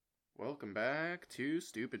Welcome back to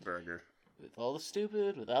Stupid Burger. With all the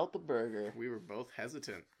stupid, without the burger. We were both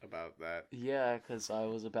hesitant about that. Yeah, because I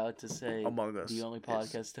was about to say Among Us. the only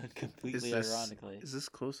podcast done completely ironically. Is this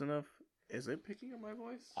close enough? Is it picking up my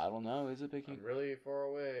voice? I don't know. Is it picking? I'm really far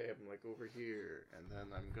away. I'm like over here. And then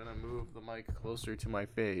I'm gonna move the mic closer to my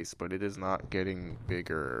face, but it is not getting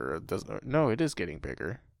bigger. No, it is getting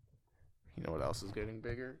bigger. You know what else is getting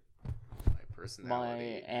bigger? My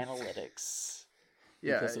personality. My analytics.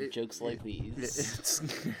 Yeah, because of jokes like these. It's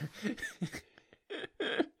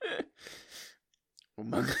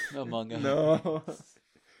Among Us. No.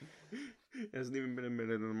 It hasn't even been a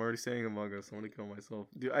minute and I'm already saying Among Us. I want to kill myself.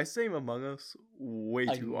 Dude, I say Among Us way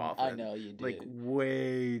too often. I know you do. Like,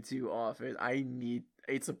 way too often.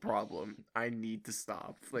 It's a problem. I need to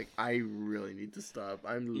stop. Like, I really need to stop.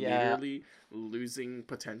 I'm literally losing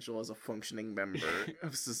potential as a functioning member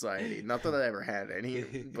of society. Not that I ever had any,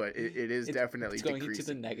 but it is definitely it's going decreasing.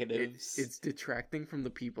 into the negatives. It's detracting from the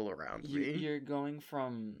people around me. You're going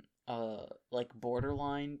from like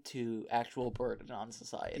borderline to actual burden on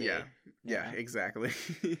society. Yeah, exactly.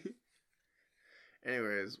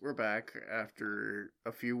 Anyways, we're back after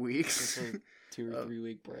a few weeks. Just a 2 or 3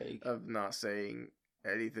 week break of not saying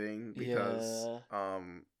anything because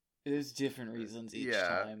there's different reasons each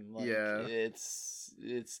time. Like, it's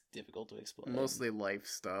difficult to explain. Mostly life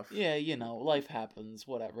stuff. Yeah, life happens.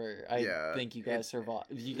 Whatever. I think you guys survived.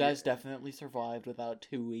 You guys definitely survived without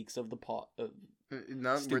 2 weeks of the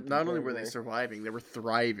Not only were they surviving, they were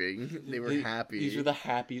thriving. They were happy. These are the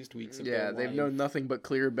happiest weeks of their life. They've known nothing but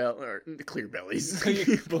clear bellies,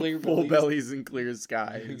 clear full bellies and clear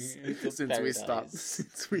skies since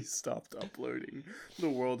paradise. we stopped uploading. The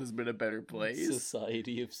world has been a better place.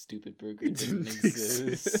 Society of Stupid Burger didn't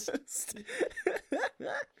exist.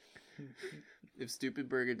 If Stupid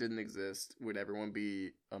Burger didn't exist, would everyone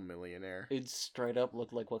be a millionaire? It'd straight up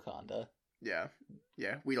look like Wakanda.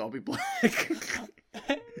 Yeah, we'd all be black.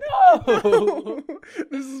 No!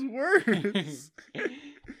 This is worse.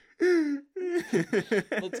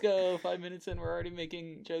 Let's go. 5 minutes in, we're already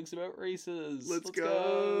making jokes about races. Let's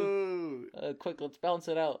go. Quick, let's balance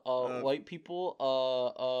it out. White people,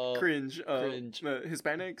 cringe. Cringe.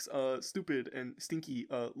 Hispanics, stupid and stinky.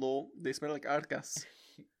 Lol. They smell like arcas.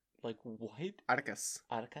 Like what? Arcas.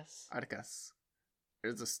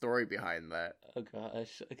 There's a story behind that. Oh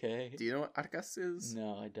gosh, okay. Do you know what arcas is?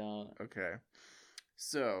 No, I don't. Okay.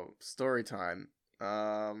 So, story time.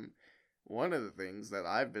 One of the things that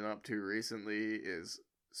I've been up to recently is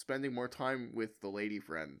spending more time with the lady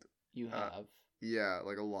friend. You have? Yeah,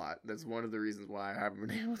 like a lot. That's one of the reasons why I haven't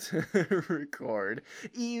been able to record.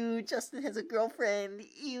 Ew, Justin has a girlfriend.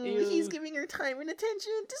 Ew, he's giving her time and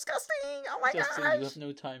attention. Disgusting. Oh my Justin, gosh. You have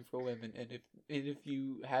no time for women, and if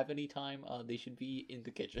you have any time, they should be in the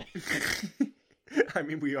kitchen. I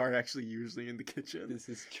mean, we are actually usually in the kitchen. This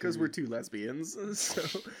is true. Because we're two lesbians,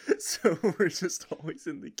 so we're just always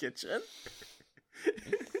in the kitchen.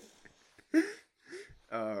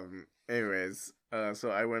 Anyways, so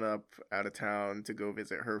I went up out of town to go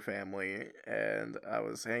visit her family, and I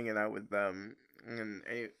was hanging out with them, and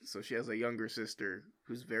so she has a younger sister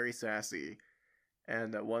who's very sassy,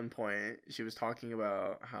 and at one point, she was talking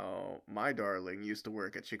about how my darling used to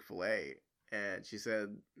work at Chick-fil-A, and she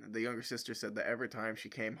said, the younger sister said that every time she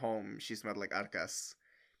came home, she smelled like arcas,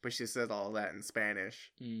 but she said all that in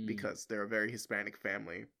Spanish, because they're a very Hispanic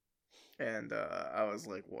family, and I was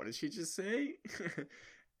like, what did she just say?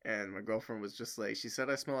 And my girlfriend was just like, she said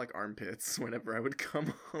I smell like armpits whenever I would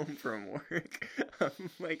come home from work. I'm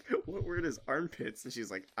like, what word is armpits? And she's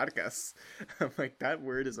like, arcas. I'm like, that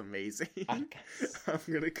word is amazing. Arcas. I'm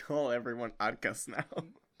gonna call everyone arcas now.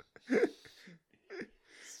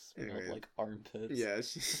 Smelled like armpits. Yeah,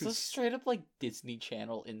 it's a straight up like Disney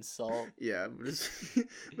Channel insult. Yeah, but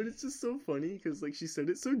it's just so funny because like she said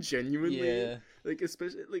it so genuinely. Yeah. Like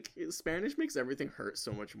especially like Spanish makes everything hurt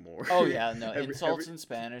so much more. Oh yeah, no, insults in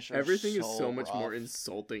Spanish are everything is so rough. much more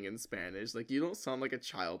insulting in Spanish. Like you don't sound like a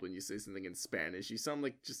child when you say something in Spanish. You sound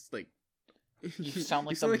like just like you sound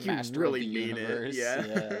like the master you really of the mean universe. It.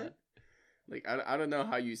 Yeah. Like, I don't know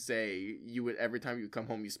how you say you would every time you come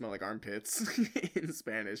home you smell like armpits in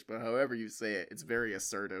Spanish, but however you say it, it's very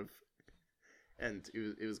assertive. And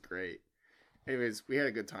it was great. Anyways, we had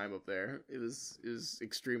a good time up there. It was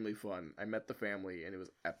extremely fun. I met the family and it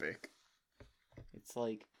was epic. It's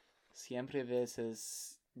like siempre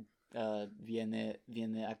veces viene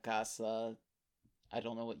a casa. I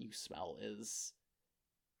don't know what you smell is.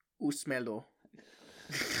 Usmelo.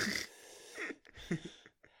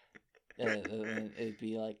 It'd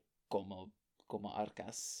be like como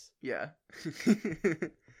arcas. Yeah.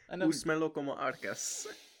 I know. Usmelo como arcas.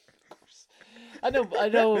 Of course. I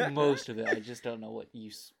know most of it. I just don't know what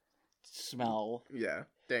you smell. Yeah.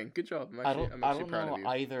 Dang, good job. I'm I actually don't proud know of you.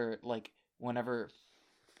 either. Like whenever,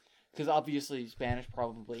 because obviously Spanish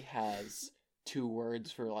probably has two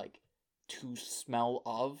words for like to smell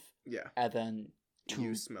of, Yeah. and then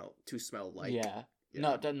to smell like. yeah,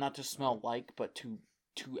 Yeah. not to smell like, but to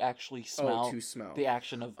actually smell. Oh, to smell. The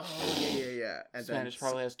action of. Oh, yeah. And Spanish then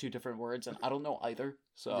probably has two different words, and I don't know either.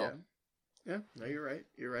 So yeah. Yeah. No, you're right.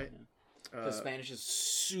 You're right. Because Spanish is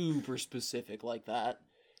super specific like that.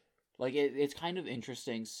 Like it's kind of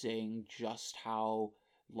interesting seeing just how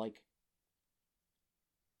like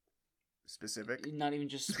specific. not even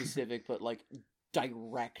just specific, but like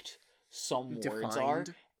direct some words Defined. are.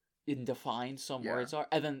 Defined some Yeah. words are,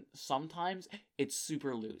 and then sometimes it's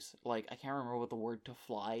super loose. Like I can't remember what the word to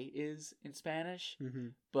fly is in Spanish,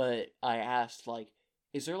 but I asked like,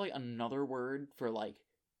 is there like another word for like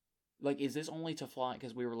is this only to fly?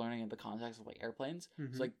 Because we were learning in the context of like airplanes.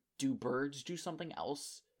 It's like, do birds do something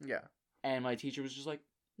else? Yeah. And my teacher was just like,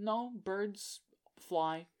 no, birds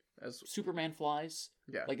fly. As Superman flies.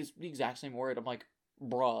 yeah. Like it's the exact same word. I'm like,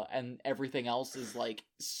 bruh, and everything else is like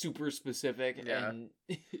super specific. Yeah. And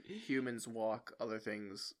humans walk, other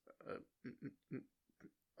things.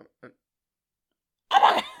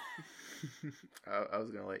 I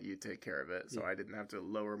was gonna let you take care of it, so I didn't have to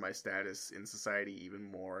lower my status in society even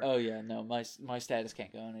more. Oh yeah, no, my status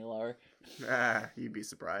can't go any lower. You'd be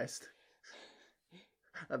surprised.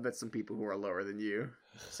 I bet some people who are lower than you,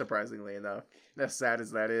 surprisingly enough. As sad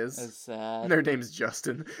as that is. That's sad. Their name's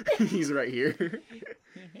Justin. He's right here.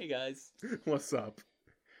 Hey guys. What's up?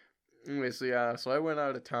 Anyway, so I went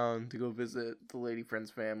out of town to go visit the lady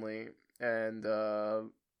friend's family, and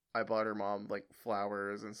I bought her mom like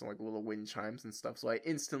flowers and some like little wind chimes and stuff. So I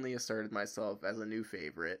instantly asserted myself as a new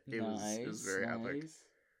favorite. It was very epic.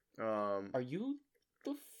 Are you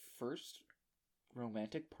the first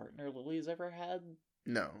romantic partner Lily's ever had?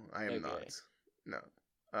 No, I am not. No.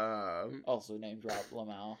 Also named Rob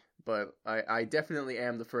Lamau. But I definitely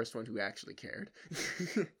am the first one who actually cared.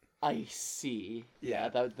 I see. Yeah,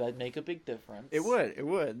 that'd make a big difference. It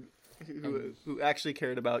would. Who actually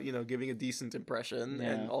cared about, giving a decent impression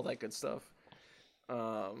and all that good stuff.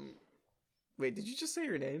 Wait, did you just say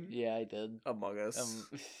your name? Yeah, I did. Among Us.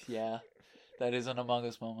 Yeah. That is an Among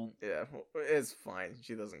Us moment. Yeah, it's fine.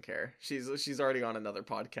 She doesn't care. She's already on another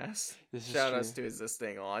podcast. Shout outs to Is This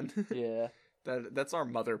Thing On? Yeah. That's our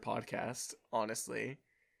mother podcast, honestly.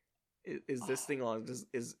 Is This Thing On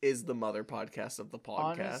is the mother podcast of the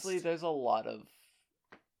podcast. Honestly, there's a lot of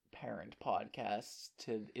parent podcasts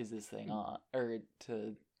to Is This Thing On, or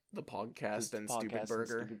to the podcast and Stupid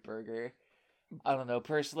Burger. I don't know.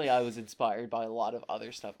 Personally, I was inspired by a lot of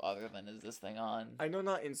other stuff other than Is This Thing On. I know,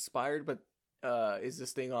 not inspired, but Is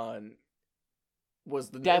This Thing On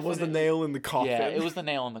was the nail in the coffin. Yeah, it was the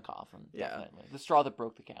nail in the coffin. Definitely. The straw that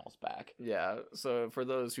broke the camel's back. Yeah. So for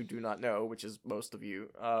those who do not know, which is most of you,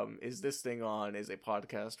 Is This Thing On is a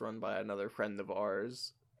podcast run by another friend of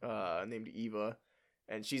ours, named Eva.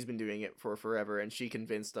 And she's been doing it for forever, and she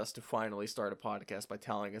convinced us to finally start a podcast by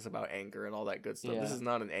telling us about Anchor and all that good stuff. Yeah. This is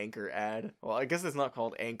not an Anchor ad. Well, I guess it's not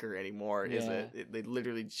called Anchor anymore, is it? They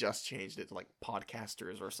literally just changed it to, like,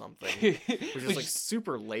 Podcasters or something. Which is, like,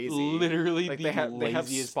 super lazy. Literally like, they have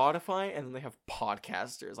Spotify, and then they have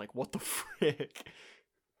Podcasters. Like, what the frick?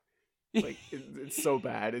 Like, it's so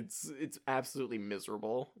bad. It's absolutely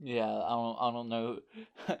miserable. Yeah, I don't know.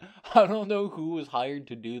 I don't know who was hired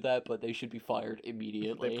to do that, but they should be fired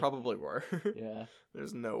immediately. They probably were. Yeah.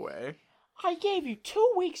 There's no way. I gave you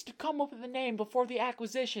 2 weeks to come up with a name before the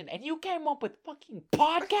acquisition, and you came up with fucking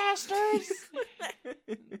Podcasters?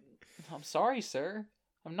 I'm sorry, sir.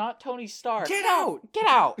 I'm not Tony Stark. Get out! Get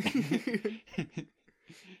out!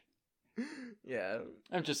 Yeah.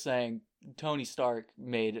 I'm just saying, Tony Stark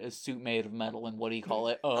made a suit made of metal, and what do you call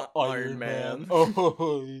it? Iron Man.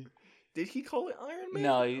 Oh. Did he call it Iron Man?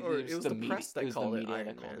 No, it was the press that called it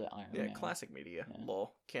Iron Man. Yeah, classic media. Yeah.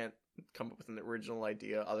 Lol. Can't come up with an original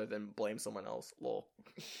idea other than blame someone else. Lol.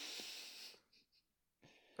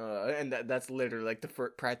 And that's literally like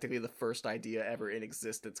practically the first idea ever in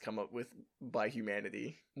existence come up with by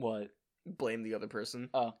humanity. What? Blame the other person.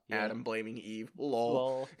 Oh, yeah. Adam blaming Eve.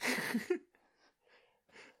 Lol.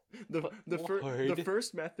 The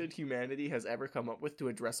first method humanity has ever come up with to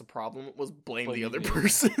address a problem was blame the other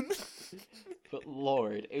person. But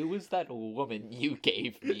Lord, it was that woman you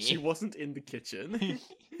gave me. She wasn't in the kitchen.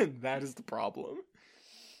 And that is the problem.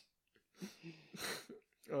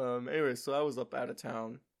 Anyway, so I was up out of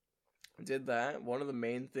town. Did that. One of the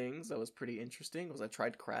main things that was pretty interesting was I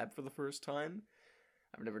tried crab for the first time.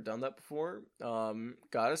 I've never done that before.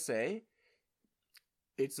 Gotta say,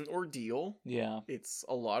 It's an ordeal. Yeah. It's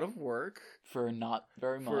a lot of work. For not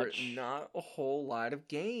very much. For not a whole lot of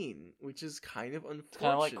gain, which is kind of unfortunate. It's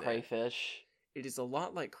kind of like crayfish. It is a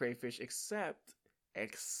lot like crayfish, except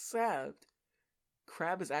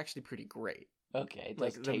crab is actually pretty great. Okay, it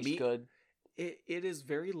does taste meat, good. It is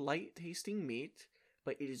very light tasting meat,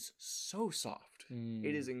 but it is so soft.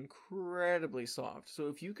 It is incredibly soft. So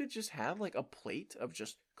if you could just have like a plate of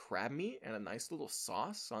just crab meat and a nice little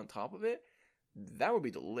sauce on top of it, that would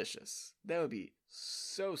be delicious. That would be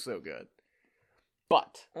so good.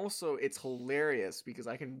 But also, it's hilarious because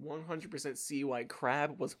I can 100% see why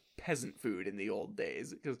crab was peasant food in the old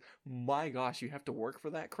days. Because my gosh, you have to work for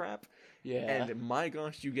that crap. Yeah. And my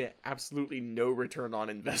gosh, you get absolutely no return on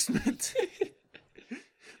investment.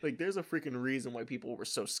 Like, there's a freaking reason why people were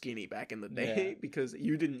so skinny back in the day, because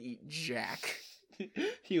you didn't eat jack.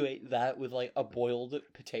 You ate that with, like, a boiled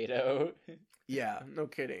potato. Yeah, no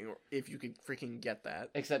kidding. If you could freaking get that.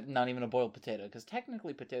 Except not even a boiled potato, because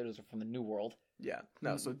technically potatoes are from the New World. Yeah,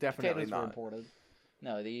 no, so definitely potatoes not. Were imported.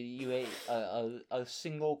 No, you ate a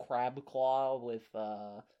single crab claw with,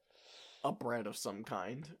 a bread of some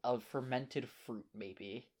kind. A fermented fruit,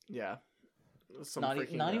 maybe. Yeah. Not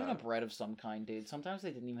even a bread of some kind, dude. Sometimes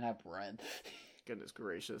they didn't even have bread. Goodness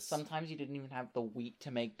gracious. Sometimes you didn't even have the wheat to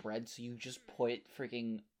make bread, so you just put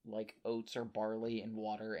freaking, like, oats or barley in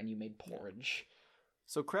water and you made porridge.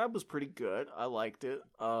 So crab was pretty good. I liked it.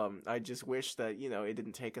 I just wish that, it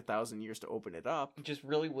didn't take 1,000 years to open it up. Just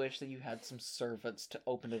really wish that you had some servants to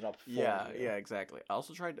open it up for you. Yeah, exactly. I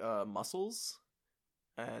also tried mussels.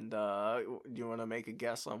 And do you want to make a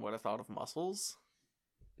guess on what I thought of mussels?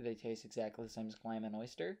 They taste exactly the same as clam and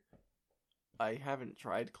oyster? I haven't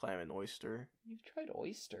tried clam and oyster. You've tried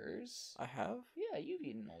oysters? I have? Yeah, you've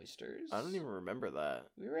eaten oysters. I don't even remember that.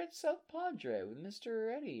 We were at South Padre with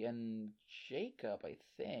Mr. Eddie and Jacob, I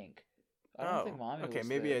think. I don't think Mommy was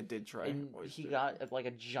maybe there. I did try and oysters. He got like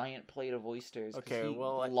a giant plate of oysters. Okay, he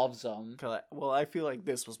well, loves them. Well, I feel like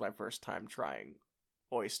this was my first time trying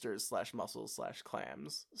oysters / mussels /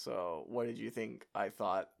 clams. So, what did you think I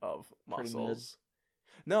thought of mussels?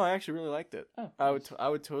 No, I actually really liked it. Oh, I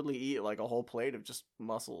would totally eat like a whole plate of just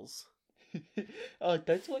mussels.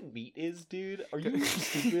 That's what meat is, dude. Are you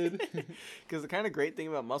stupid? Because the kind of great thing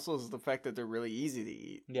about mussels is the fact that they're really easy to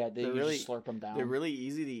eat. Yeah, you really just slurp them down. They're really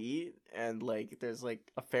easy to eat, and like there's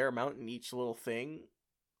like a fair amount in each little thing.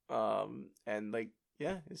 And like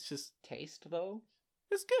it's just taste though.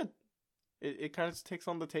 It's good. It kind of takes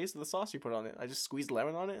on the taste of the sauce you put on it. I just squeezed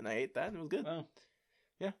lemon on it and I ate that and it was good. Oh.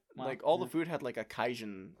 Yeah, wow. Like all the food had like a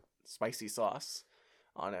Cajun spicy sauce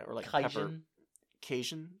on it, or like pepper.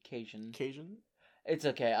 Cajun. It's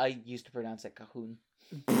okay. I used to pronounce it Cahoon.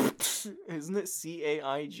 Isn't it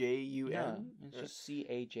Caijun? Yeah, it's just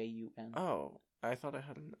Cajun. Oh, I thought I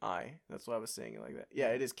had an I. That's why I was saying it like that. Yeah,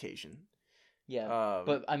 it is Cajun. Yeah,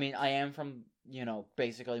 but I mean, I am from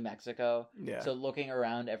basically Mexico. Yeah. So looking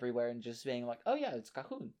around everywhere and just being like, oh yeah, it's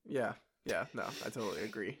Cahoon. Yeah. No, I totally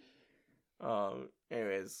agree.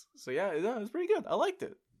 Anyways, so yeah, it was pretty good. I liked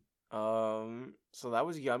it. So that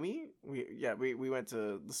was yummy. We went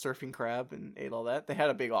to the surfing crab and ate all that. They had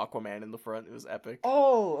a big Aquaman in the front. It was epic.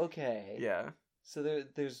 Oh, okay. Yeah. So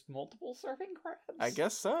there's multiple surfing crabs? I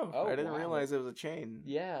guess so. Oh, I didn't realize it was a chain.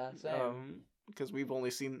 Yeah, same. Because we've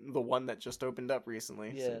only seen the one that just opened up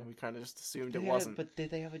recently. Yeah. So we kind of just assumed it wasn't. But did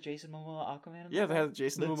they have a Jason Momoa Aquaman in the front? Yeah, they had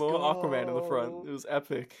Jason Momoa Aquaman in the front. It was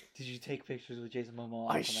epic. Did you take pictures with Jason Momoa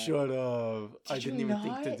Aquaman? I should have. I didn't even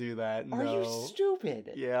think to do that. No. Are you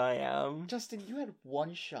stupid? Yeah, I am. Justin, you had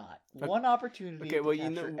one shot. One opportunity to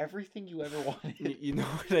capture everything you ever wanted. You know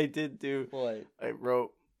what I did do? What? I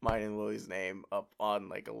wrote mine and Lily's name up on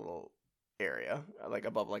like a little area, like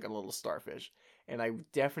above like a little starfish. And I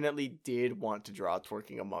definitely did want to draw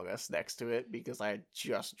Twerking Among Us next to it because I had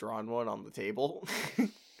just drawn one on the table.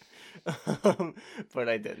 But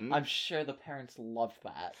I didn't. I'm sure the parents loved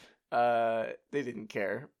that. They didn't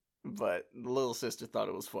care, but the little sister thought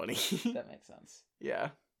it was funny. That makes sense. Yeah.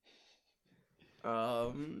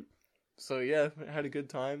 So yeah, I had a good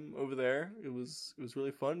time over there. It was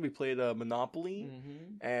really fun. We played Monopoly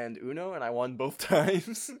and Uno, and I won both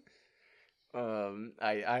times.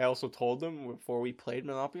 I also told them before we played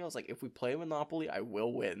Monopoly, I was like, if we play Monopoly, I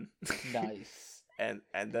will win. Nice. and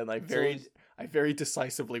then I very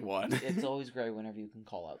decisively won. It's always great whenever you can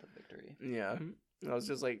call out the victory. Yeah. And I was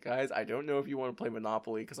just like, guys, I don't know if you want to play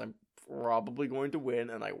Monopoly because I'm probably going to win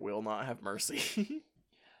and I will not have mercy.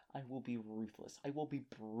 I will be ruthless. I will be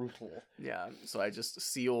brutal. Yeah, so I just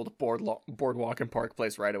sealed Boardwalk and Park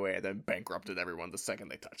Place right away and then bankrupted everyone the second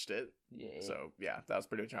they touched it. Yeah. So, yeah, that was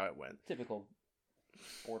pretty much how it went. Typical.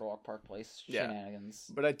 Boardwalk Park Place Yeah.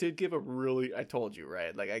 shenanigans. But I did give I told you,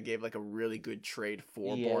 right? Like, I gave, like, a really good trade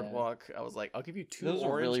for Yeah. Boardwalk. I was like, I'll give you 2 Those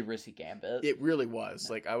orange. are really risky gambit. It really was.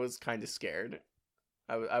 Yeah. Like, I was kind of scared.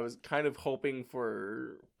 I was kind of hoping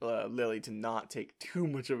for Lily to not take too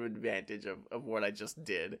much of advantage of what I just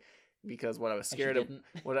did. Because what I was scared of...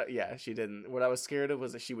 she didn't. What I was scared of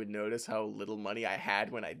was that she would notice how little money I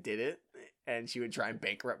had when I did it. And she would try and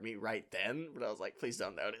bankrupt me right then. But I was like, please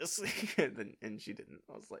don't notice. and she didn't.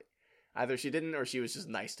 I was like... Either she didn't, or she was just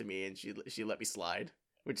nice to me and she let me slide,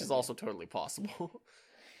 which is also totally possible.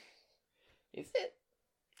 Is it?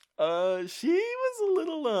 She was a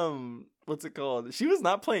little what's it called? She was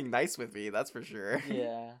not playing nice with me, that's for sure.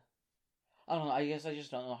 Yeah. I don't know. I guess I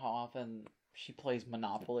just don't know how often she plays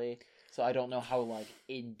Monopoly, so I don't know how like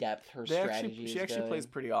in depth her strategy is. She actually plays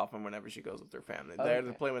pretty often whenever she goes with her family. They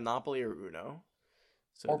either play Monopoly or Uno,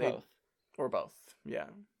 so both. Or both. Yeah.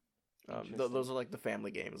 Those are like the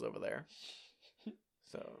family games over there.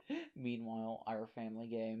 So. Meanwhile, our family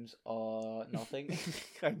games, nothing.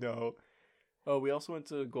 I know. Oh, we also went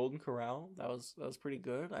to Golden Corral. That was pretty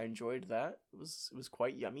good. I enjoyed that. It was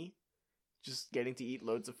quite yummy. Just getting to eat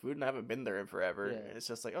loads of food, and I haven't been there in forever. Yeah. And it's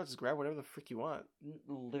just like, oh, just grab whatever the frick you want.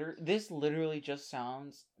 This literally just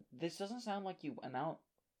sounds. This doesn't sound like you went out.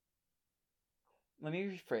 Let me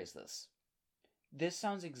rephrase this. This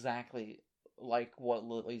sounds exactly like what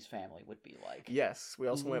Lily's family would be like. Yes, we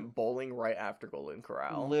also went bowling right after Golden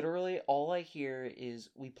Corral. Literally, all I hear is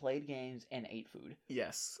we played games and ate food.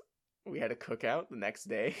 Yes. We had a cookout the next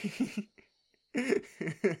day.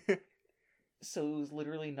 So it was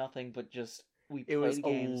literally nothing but just we played games. It was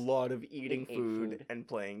a lot of eating food and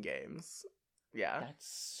playing games. Yeah.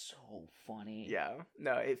 That's so funny. Yeah.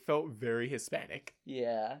 No, it felt very Hispanic.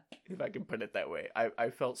 Yeah. If I can put it that way.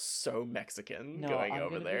 I felt so Mexican going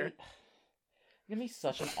over there. I'm gonna be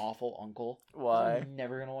such an awful uncle. Why? I'm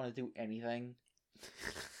never gonna want to do anything.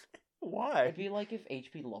 Why? I'd be like if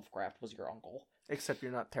H.P. Lovecraft was your uncle. Except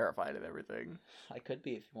you're not terrified of everything. I could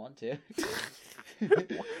be if you want to.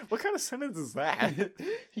 What kind of sentence is that?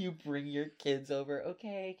 You bring your kids over.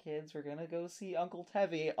 Okay, kids, we're gonna go see Uncle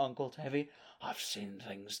Tevye. Uncle Tevye, I've seen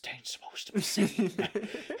things that ain't supposed to be seen.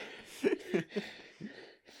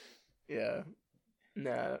 Yeah.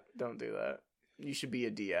 Nah, don't do that. You should be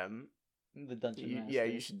a DM. The dungeon master. Yeah,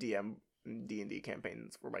 you should DM D&D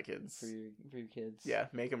campaigns for my kids. For your kids. Yeah,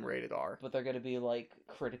 make them rated R. But they're gonna be like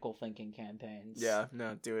critical thinking campaigns. Yeah,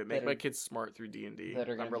 no, do it. Make my kids smart through D&D.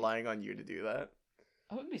 I'm relying on you to do that.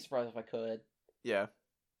 I wouldn't be surprised if I could. Yeah.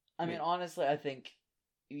 I mean, honestly, I think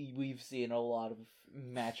we've seen a lot of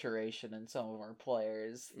maturation in some of our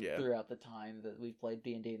players throughout the time that we've played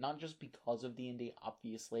D&D. Not just because of D&D,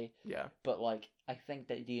 obviously. Yeah. But, like, I think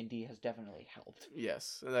that D&D has definitely helped.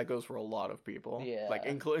 Yes, and that goes for a lot of people. Yeah. Like,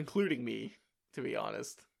 including me, to be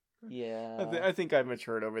honest. Yeah. I think I've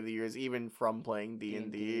matured over the years, even from playing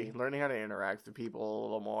D&D. Learning how to interact with people a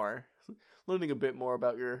little more. Learning a bit more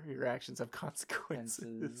about your actions have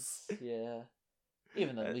consequences. Yeah.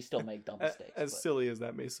 Even though we still make dumb mistakes. As silly as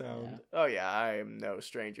that may sound. Yeah. Oh yeah, I am no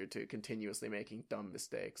stranger to continuously making dumb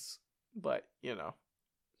mistakes. But, you know,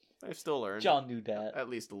 I've still learned. John knew that. At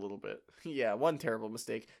least a little bit. Yeah, one terrible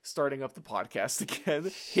mistake. Starting up the podcast again.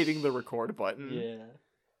 Hitting the record button. Yeah.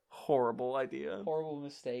 Horrible idea. Horrible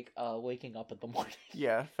mistake. Waking up in the morning.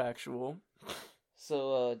 Yeah, factual.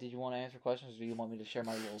 So, did you want to answer questions, or do you want me to share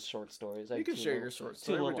my little short stories? You can share your short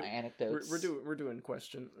stories. Two little anecdotes. We're doing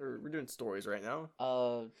stories right now.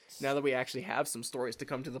 Now that we actually have some stories to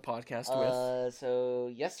come to the podcast with.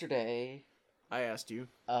 So yesterday, I asked you.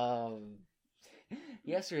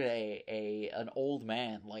 Yesterday, an old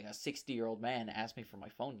man, like a 60-year-old man, asked me for my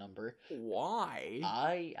phone number. Why?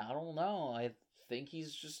 I don't know. I think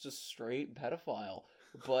he's just a straight pedophile,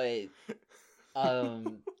 but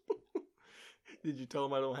Did you tell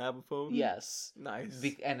him I don't have a phone? Yes. Nice.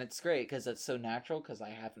 And it's great because it's so natural because I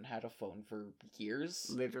haven't had a phone for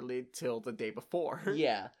years. Literally till the day before.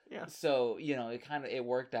 Yeah. Yeah. So, you know, it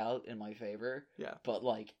worked out in my favor. Yeah. But,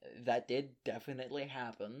 like, that did definitely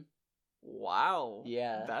happen. Wow.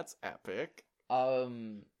 Yeah. That's epic.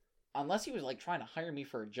 Unless he was, like, trying to hire me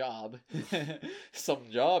for a job. Some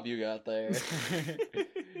job you got there.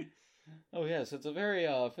 Oh, yes, it's a very,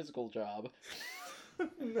 physical job.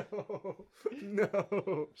 No,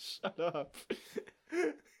 shut up.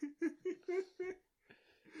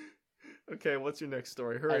 Okay, what's your next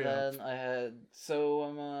story? Hurry up. A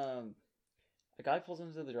guy pulls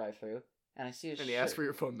into the drive-thru, and I see a shirt. And he asks for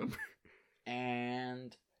your phone number.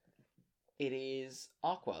 And it is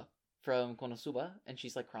Aqua from Konosuba, and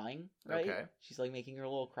she's, like, crying, right? Okay. She's, like, making her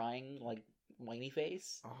little crying, like, whiny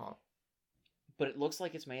face. Uh-huh. But it looks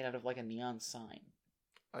like it's made out of, like, a neon sign.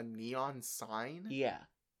 A neon sign? Yeah.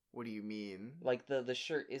 What do you mean? Like, the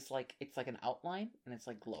shirt is like, it's like an outline, and it's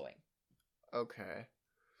like glowing. Okay.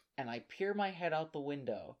 And I peer my head out the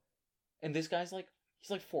window, and this guy's like,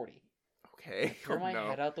 he's like 40. Okay. I peer my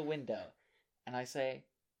head out the window, and I say,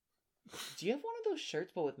 do you have one of those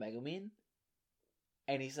shirts but with Megumin?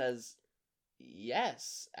 And he says,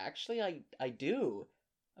 yes, actually I do.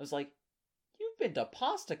 I was like, you've been to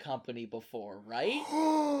Pasta Company before,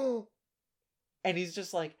 right? And he's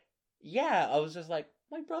just like, yeah. I was just like,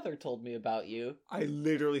 my brother told me about you. I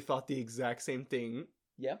literally thought the exact same thing.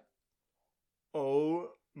 Yep. Oh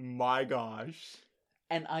my gosh.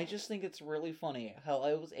 And I just think it's really funny how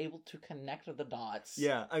I was able to connect the dots.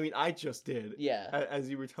 Yeah, I mean, I just did. Yeah. As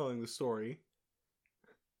you were telling the story.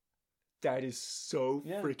 That is so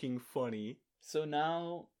freaking funny. So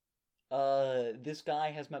now, this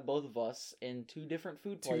guy has met both of us in two different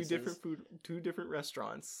food places. Two different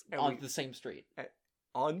restaurants. On the same street.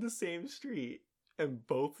 On the same street. And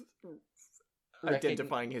both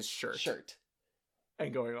identifying his shirt.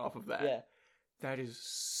 And going off of that. Yeah. That is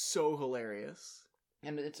so hilarious.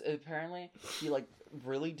 And it's apparently, he, like,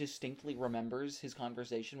 really distinctly remembers his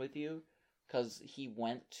conversation with you. Because he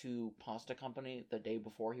went to Pasta Company the day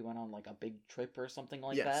before he went on, like, a big trip or something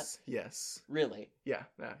like that. Yes. Really? Yeah,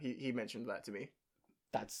 he mentioned that to me.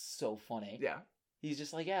 That's so funny. Yeah. He's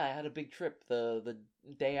just like, yeah, I had a big trip the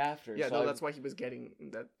day after. Yeah, so no, that's why he was getting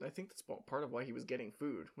that. I think that's part of why he was getting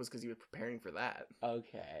food was because he was preparing for that.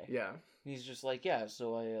 Okay. Yeah. He's just like, yeah,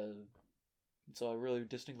 so I really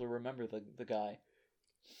distinctly remember the guy.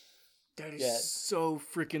 That is so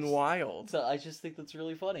freaking wild. So I just think that's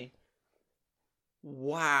really funny.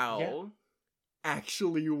 Wow. Yeah.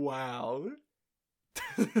 Actually, wow.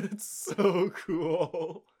 That's so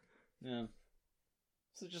cool. Yeah.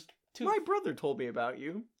 So just My brother told me about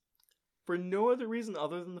you. For no other reason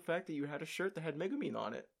other than the fact that you had a shirt that had Megumin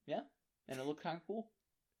on it. Yeah. And it looked kind of cool.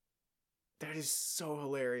 That is so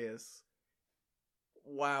hilarious.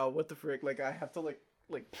 Wow, what the frick? Like, I have to, like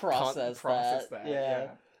process that. Yeah.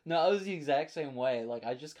 No, I was the exact same way. Like,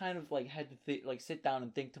 I just kind of, like, had to, sit down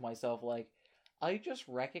and think to myself, like, I just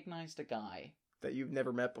recognized a guy that you've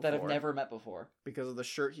never met before. That I've never met before. Because of the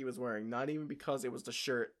shirt he was wearing. Not even because it was the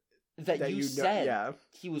shirt that you said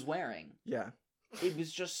he was wearing. Yeah. It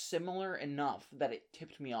was just similar enough that it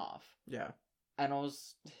tipped me off. Yeah. And I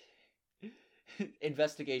was...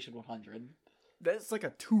 Investigation 100. That's like a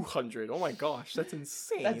 200. Oh my gosh, that's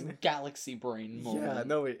insane. That's galaxy brain moment. Yeah,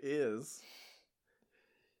 no, it is.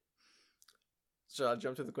 Should I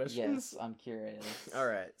jump to the questions? Yes, I'm curious.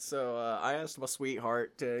 Alright, so I asked my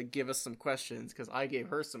sweetheart to give us some questions, because I gave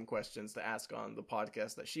her some questions to ask on the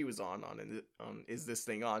podcast that she was on Is This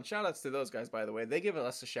Thing On? Shoutouts to those guys, by the way. They give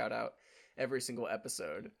us a shout out every single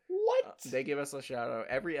episode. What? They give us a shout out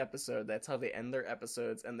every episode. That's how they end their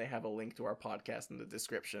episodes, and they have a link to our podcast in the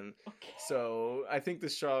description. Okay. So I think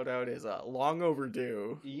this shout out is long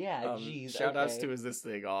overdue. Yeah, jeez. Shout outs to Is This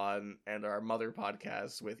Thing On and our mother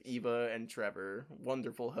podcast with Eva and Trevor,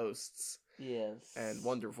 wonderful hosts. Yes. And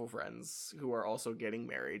wonderful friends who are also getting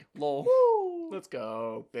married. Lol. Woo! Let's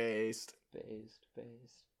go. Based.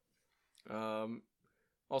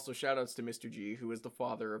 Also, shoutouts to Mr. G, who is the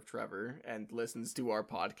father of Trevor and listens to our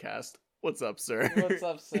podcast. What's up, sir? What's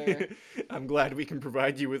up, sir? I'm glad we can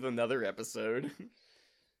provide you with another episode.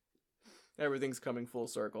 Everything's coming full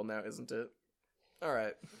circle now, isn't it?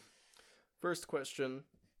 Alright. First question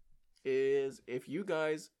is, if you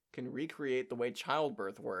guys can recreate the way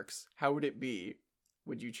childbirth works, how would it be?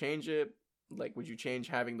 Would you change it? Like, would you change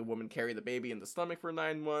having the woman carry the baby in the stomach for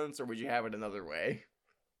 9 months, or would you have it another way?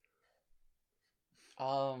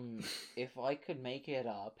 If I could make it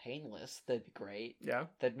painless, that'd be great. Yeah.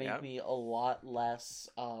 That'd make me a lot less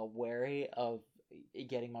wary of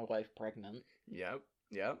getting my wife pregnant. Yep.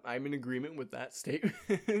 I'm in agreement with that statement.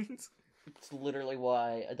 It's literally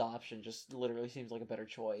why adoption just literally seems like a better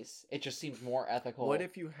choice. It just seems more ethical. What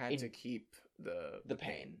if you had to keep the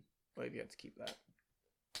pain? What if you had to keep that?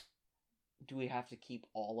 Do we have to keep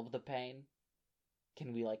all of the pain?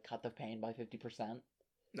 Can we cut the pain by 50%?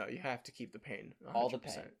 No, you have to keep the pain. 100%. All the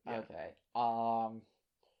pain. Yeah. Okay.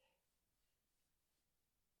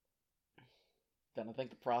 Then I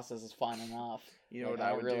think the process is fine enough. You know what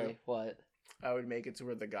I would do? What? I would make it to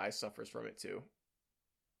where the guy suffers from it too.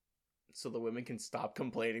 So the women can stop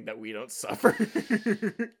complaining that we don't suffer.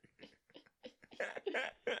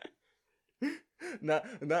 Not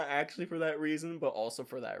actually for that reason, but also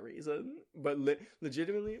for that reason. But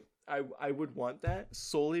legitimately, I would want that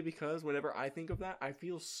solely because whenever I think of that, I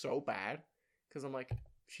feel so bad because I'm like,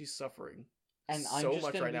 she's suffering and so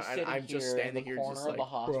much right now, and I'm just standing here, just like, the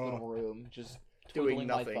hospital room, just doing twiddling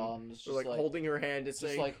nothing. my thumbs, Or like holding her hand and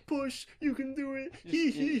saying, like, "Push, you can do it, just-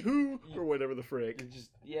 hee hee hoo," you- or whatever the frick. just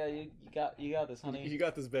you got this, honey. You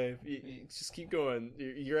got this, babe. You just keep going.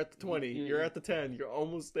 You're at the 20. You're at the 10. You're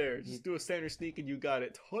almost there. Just do a standard sneak and you got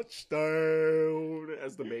it. Touchdown!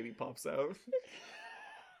 As the baby pops out.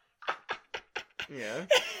 Yeah.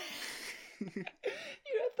 You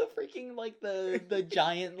have the freaking like the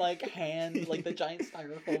giant like hand, like the giant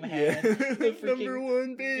styrofoam hand. Yeah. The freaking, Number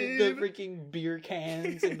one, babe. The freaking beer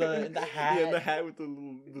cans and the hat. Yeah, the hat with the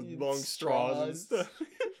long straws and stuff.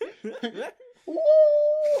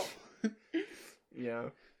 Yeah.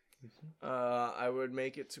 I would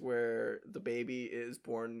make it to where the baby is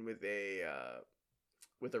born with a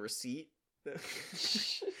receipt,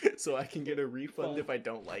 so I can get a refund if I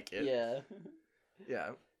don't like it. Yeah.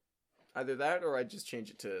 Yeah. Either that, or I just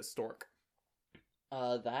change it to stork.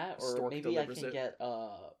 That, or Stork maybe I delivers can it. get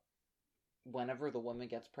whenever the woman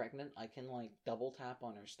gets pregnant, I can like double tap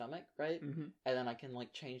on her stomach, right? Mm-hmm. And then I can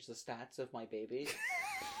like change the stats of my baby.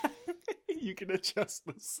 You can adjust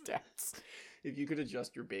the stats. If you could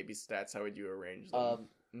adjust your baby's stats, how would you arrange them?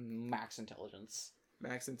 Max intelligence,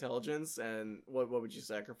 Max intelligence, and what would you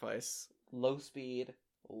sacrifice? low speed,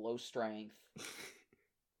 low strength,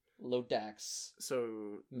 low dex,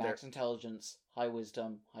 So max intelligence, high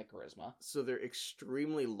wisdom, high charisma. So they're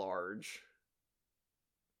extremely large.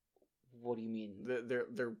 What do you mean?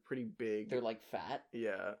 They're pretty big. They're like fat?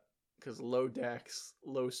 Yeah, because low dex,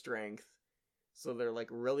 low strength. So they're like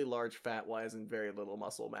really large fat wise and very little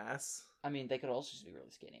muscle mass. I mean, they could also just be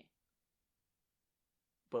really skinny.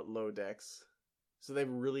 But low dex. So they have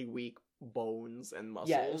really weak bones and muscles.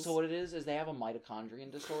 Yeah, so what it is they have a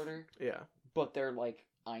mitochondrial disorder, Yeah. but they're like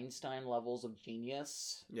Einstein levels of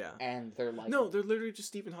genius. Yeah. And they're like... No, they're literally just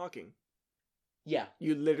Stephen Hawking. Yeah.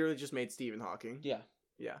 You literally just made Stephen Hawking. Yeah.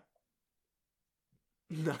 Yeah.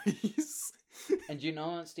 Nice. And you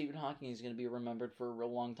know that Stephen Hawking is going to be remembered for a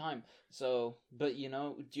real long time. So, but do you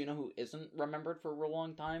know who isn't remembered for a real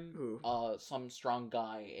long time? Who? Some strong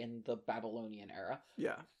guy in the Babylonian era.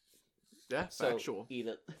 Yeah. Yeah, So, factual. eat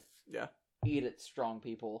it. Yeah. Eat it, strong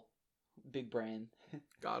people. Big brain.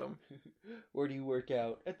 Got him. Where do you work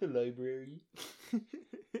out? At the library.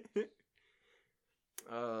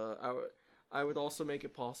 I would also make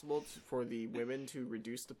it possible for the women to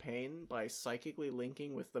reduce the pain by psychically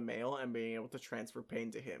linking with the male and being able to transfer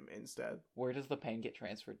pain to him instead. Where does the pain get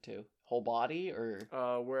transferred to? Whole body or?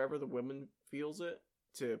 Wherever the woman feels it,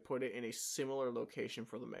 to put it in a similar location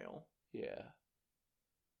for the male. Yeah.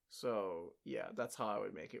 So, yeah, that's how I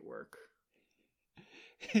would make it work.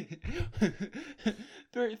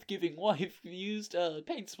 Birth-giving wife used a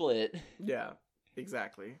paint split. Yeah,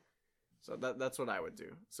 exactly. So that's what I would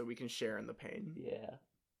do. So we can share in the pain. Yeah.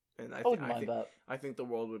 And I wouldn't mind that. I think the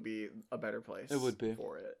world would be a better place. It would be.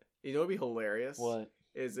 For it. You know what would be hilarious? What?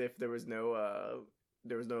 Is if there was no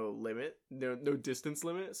limit, no distance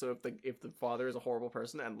limit. So if the father is a horrible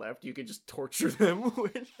person and left, you could just torture them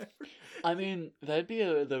whenever. I mean, that'd be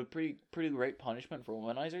the pretty great punishment for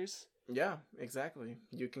womanizers. Yeah, exactly.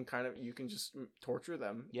 You can just torture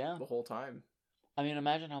them. Yeah. The whole time. I mean,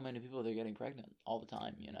 imagine how many people they're getting pregnant all the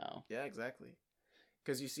time. You know. Yeah, exactly.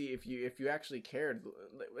 Because you see, if you actually cared,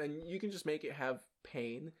 and you can just make it have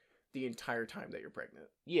pain the entire time that you're pregnant.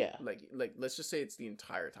 Yeah. Like let's just say it's the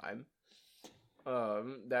entire time.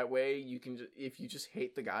 That way you can if you just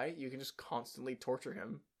hate the guy, you can just constantly torture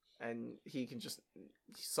him, and he can just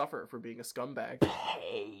suffer for being a scumbag.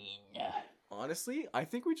 Pain. Honestly, I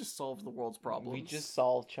think we just solved the world's problems. We just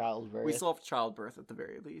solved childbirth. We solved childbirth at the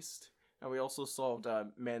very least. And we also solved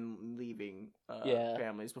men leaving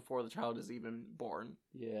families before the child is even born.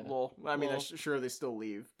 Yeah. Well, I mean, sure, they still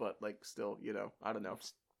leave, but, like, still, I don't know.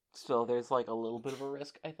 Still, there's, like, a little bit of a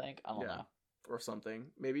risk, I think. I don't know. Or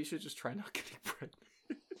something. Maybe you should just try not getting pregnant.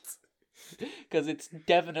 Because it's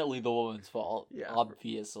definitely the woman's fault. Yeah.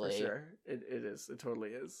 Obviously. For sure. It is. It totally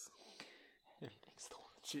is.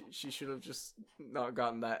 She should have just not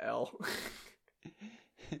gotten that L.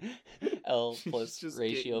 L plus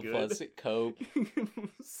ratio plus cope.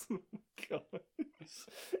 Oh, God.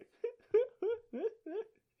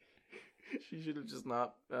 She should have just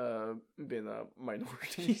not been a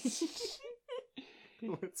minority.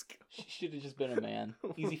 Let's go. She should have just been a man.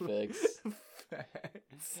 Easy fix.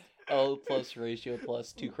 Facts. L plus ratio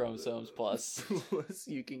plus 2 chromosomes plus. Plus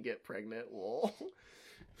you can get pregnant. Lol.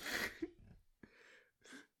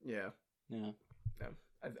 Yeah. Yeah.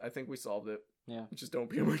 I think we solved it. Yeah. Just don't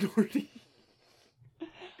be a minority.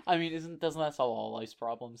 I mean, doesn't that solve all life's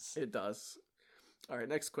problems? It does. All right,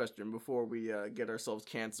 next question before we get ourselves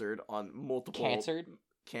canceled on multiple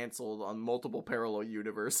parallel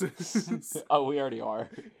universes. Oh, we already are.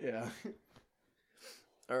 Yeah.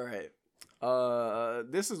 All right.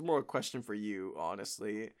 This is more a question for you,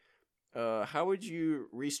 honestly. How would you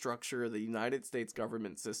restructure the United States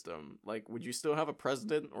government system? Like, would you still have a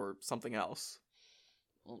president or something else?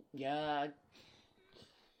 Well, yeah.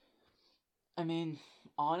 I mean,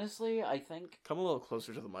 honestly, I think... Come a little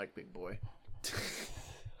closer to the mic, big boy.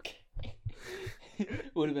 Okay.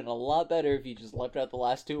 Would have been a lot better if you just left out the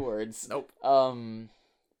last two words. Nope.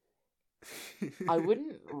 I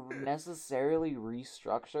wouldn't necessarily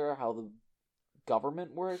restructure how the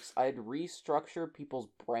government works. I'd restructure people's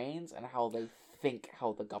brains and how they think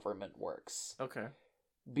how the government works. Okay.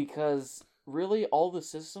 Because really all the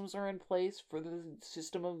systems are in place for the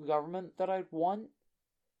system of government that I'd want.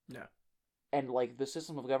 Yeah. And like the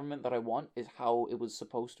system of government that I want is how it was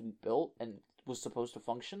supposed to be built and was supposed to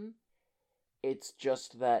function. It's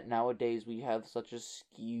just that nowadays we have such a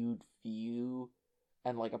skewed view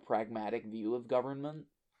and like a pragmatic view of government.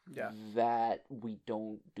 Yeah. That we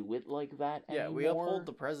don't do it like that anymore. Yeah, we uphold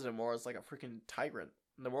the president more as like a freaking tyrant.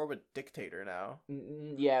 They're more of a dictator now.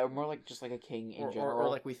 Yeah, more like just like a king in general. Or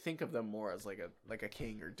like we think of them more as like a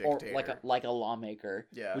king or dictator. Or like a lawmaker.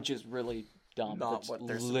 Yeah. Which is really dumb. Not That's what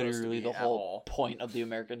they're literally the whole all. point of the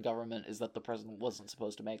American government is that the president wasn't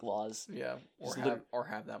supposed to make laws. Yeah. Or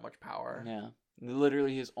have that much power. Yeah.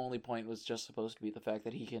 Literally his only point was just supposed to be the fact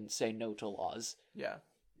that he can say no to laws. Yeah.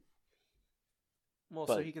 Well,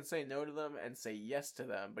 so he can say no to them and say yes to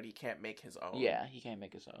them, but he can't make his own. Yeah, he can't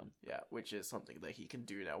make his own. Yeah, which is something that he can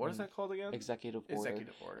do now. What is that called again? Executive order.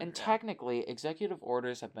 Executive order. And technically, executive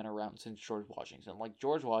orders have been around since George Washington. Like,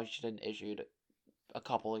 George Washington issued a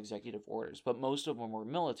couple executive orders, but most of them were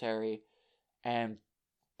military, and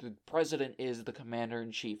the president is the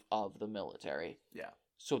commander-in-chief of the military. Yeah.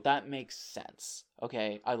 So that makes sense.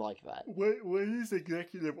 Okay, I like that. What is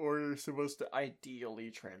executive order supposed to ideally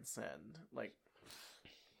transcend? Like,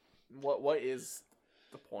 what is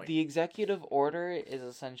the point? The executive order is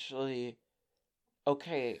essentially,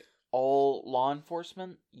 okay, all law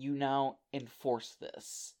enforcement, you now enforce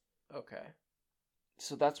this. Okay.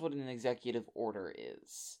 So that's what an executive order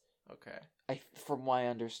is. Okay. From my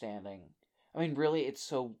understanding. I mean, really, it's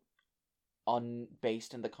so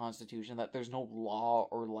unbased in the Constitution that there's no law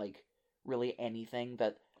or, like, really anything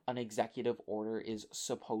that an executive order is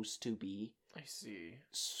supposed to be. I see.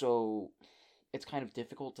 So it's kind of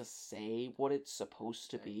difficult to say what it's supposed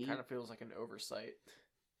to be. It kind of feels like an oversight.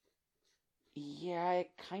 Yeah,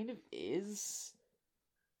 it kind of is.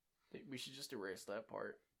 We should just erase that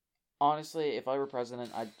part. Honestly, if I were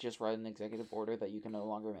president, I'd just write an executive order that you can no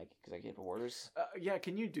longer make executive orders. Yeah,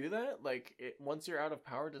 can you do that? Like, once you're out of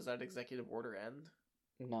power, does that executive order end?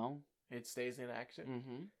 No. It stays in action?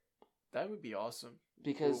 Mm-hmm. That would be awesome.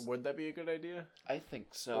 Because... Would that be a good idea? I think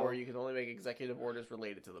so. Or you can only make executive orders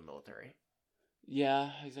related to the military. Yeah,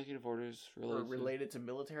 executive orders related to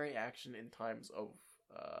military action in times of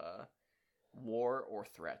war or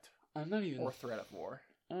threat. I'm not even... Or threat of war.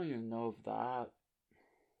 I don't even know of that.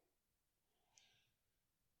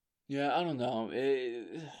 Yeah, I don't know.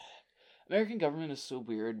 American government is so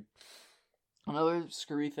weird. Another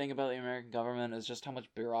screwy thing about the American government is just how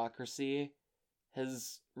much bureaucracy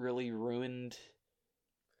has really ruined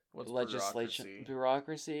legislation.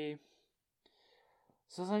 Bureaucracy.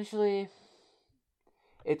 So essentially,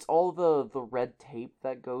 it's all the red tape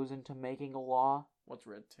that goes into making a law. What's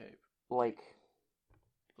red tape? Like...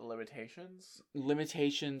 the limitations?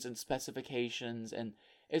 Limitations and specifications, and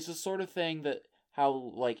it's the sort of thing that how,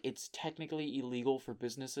 like, it's technically illegal for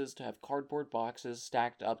businesses to have cardboard boxes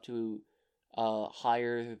stacked up to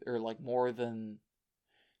higher, or, like, more than,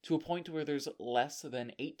 to a point where there's less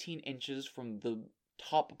than 18 inches from the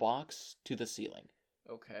top box to the ceiling.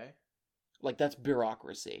 Okay. Like, that's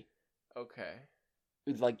bureaucracy. Okay.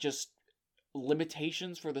 Like, just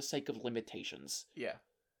limitations for the sake of limitations. Yeah.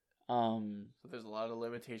 So there's a lot of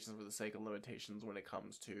limitations for the sake of limitations when it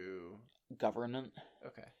comes to... government.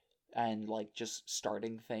 Okay. And, like, just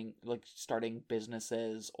starting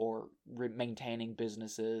businesses, or maintaining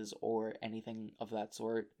businesses, or anything of that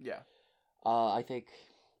sort. Yeah. I think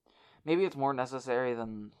maybe it's more necessary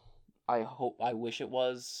than I wish it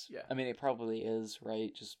was. Yeah. I mean, it probably is,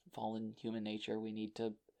 right? Just fallen human nature. We need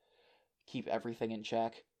to keep everything in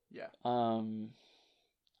check. Yeah.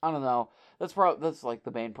 I don't know. That's like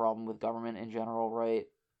the main problem with government in general, right?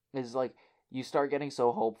 Is like you start getting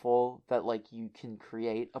so hopeful that like you can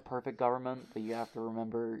create a perfect government, but you have to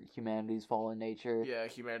remember humanity's fallen nature. Yeah,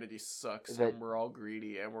 humanity sucks, and we're all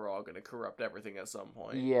greedy, and we're all gonna corrupt everything at some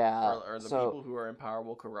point. Yeah. Or the people who are in power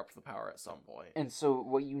will corrupt the power at some point. And so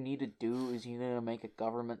what you need to do is you need to make a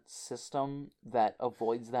government system that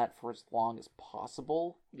avoids that for as long as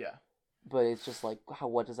possible. Yeah. but it's just like,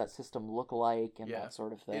 what does that system look like, and Yeah. that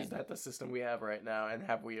sort of thing. Is that the system we have right now, and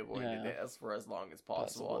have we avoided it for as long as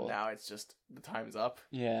possible? And now it's just the time's up.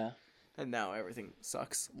 Yeah. And now everything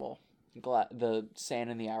sucks. Well, the sand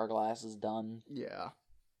in the hourglass is done. Yeah.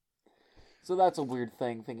 So that's a weird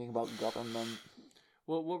thing, thinking about government.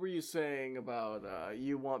 Well, what were you saying about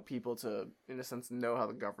you want people to, in a sense, know how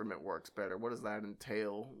the government works better? What does that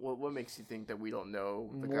entail? What makes you think that we don't know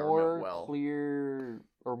the government well? More clear,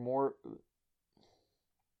 or more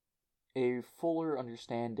a fuller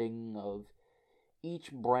understanding of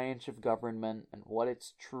each branch of government and what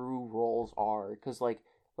its true roles are. Because, like,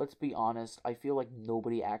 let's be honest, I feel like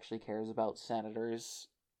nobody actually cares about senators.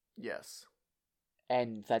 Yes.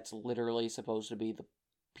 And that's literally supposed to be the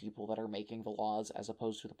people that are making the laws as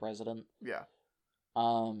opposed to the president. Yeah.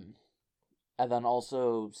 And then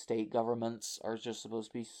also state governments are just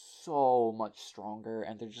supposed to be so much stronger,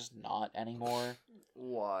 and they're just not anymore.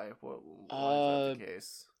 Why? Why is that the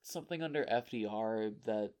case? Something under FDR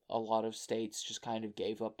that a lot of states just kind of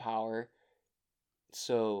gave up power.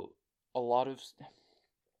 So a lot of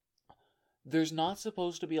there's not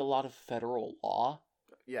supposed to be a lot of federal law.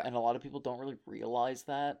 Yeah. And a lot of people don't really realize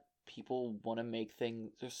that. People want to make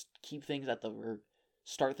things, just keep things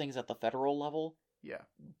start things at the federal level. Yeah.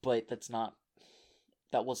 But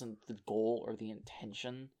that wasn't the goal or the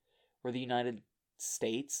intention for the United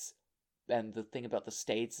States. And the thing about the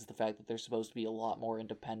states is the fact that they're supposed to be a lot more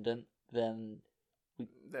independent than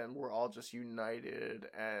then we're all just united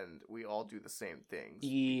and we all do the same things.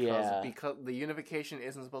 Yeah. Because the unification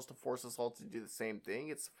isn't supposed to force us all to do the same thing.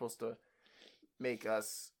 It's supposed to make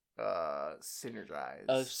us synergize.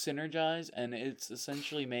 Synergize, and it's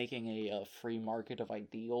essentially making a free market of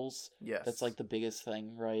ideals. Yes. That's like the biggest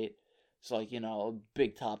thing, right? So, like, a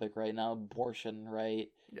big topic right now, abortion, right?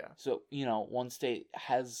 Yeah. So, one state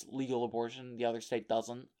has legal abortion, the other state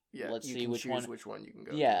doesn't. Yeah, let's you see can which choose one. Which one you can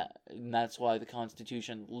go. Yeah, and that's why the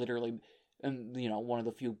Constitution literally, and one of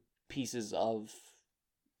the few pieces of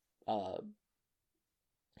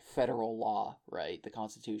federal law, right? The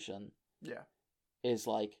Constitution. Yeah. Is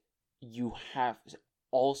like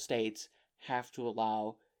all states have to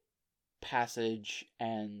allow passage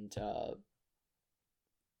and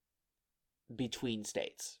between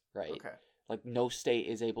states, right? Okay. Like no state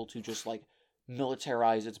is able to just like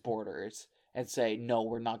militarize its borders and say, no,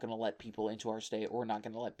 we're not going to let people into our state, or we're not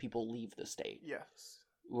going to let people leave the state. Yes.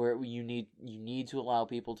 Where you need to allow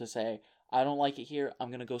people to say, I don't like it here, I'm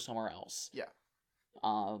going to go somewhere else. Yeah.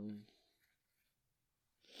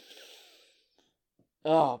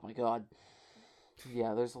 Oh my god.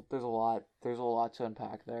 Yeah, there's a lot to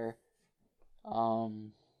unpack there.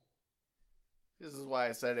 This is why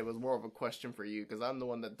I said it was more of a question for you, because I'm the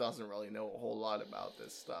one that doesn't really know a whole lot about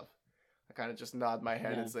this stuff. I kind of just nod my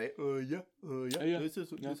head and say, yeah, this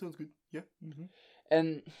sounds good, yeah. Mm-hmm.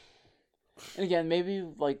 And again, maybe,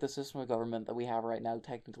 like, the system of government that we have right now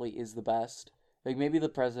technically is the best. Like, maybe the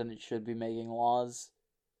president should be making laws.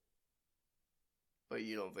 But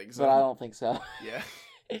you don't think so? But I don't think so. Yeah.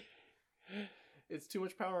 It's too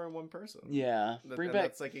much power in one person. Yeah.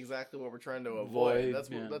 That's like exactly what we're trying to avoid. That's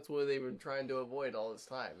what they've been trying to avoid all this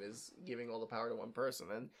time, is giving all the power to one person.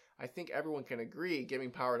 And I think everyone can agree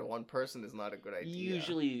giving power to one person is not a good idea.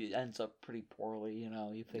 Usually ends up pretty poorly,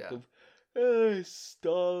 you think of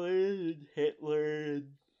Stalin and Hitler and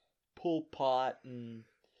Pol Pot and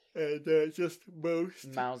just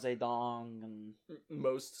most Mao Zedong and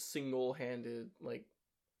most single-handed, like,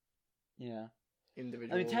 yeah,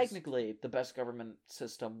 individuals. I mean, technically, the best government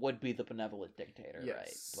system would be the benevolent dictator,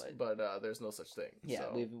 yes, right? But there's no such thing. Yeah,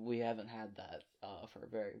 so. we haven't had that for a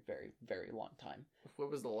very, very, very long time.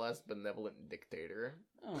 What was the last benevolent dictator?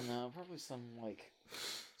 I don't know, probably some, like,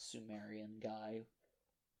 Sumerian guy.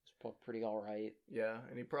 Pretty alright. Yeah,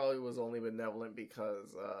 and he probably was only benevolent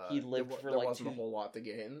because he lived for there wasn't a whole lot to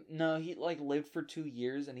gain. No, he like lived for 2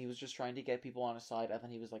 years, and he was just trying to get people on his side, and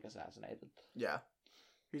then he was like assassinated. Yeah,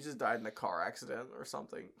 he just died in a car accident or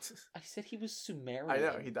something. I said he was Sumerian. I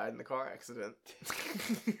know, he died in a car accident.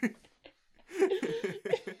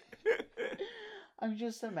 I'm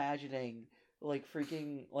just imagining, like,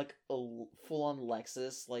 freaking, like, a full-on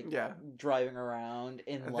Lexus, like, driving around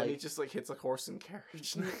in, and like... then he just, like, hits a horse and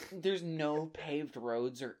carriage. There's no paved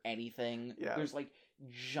roads or anything. Yeah. There's, like,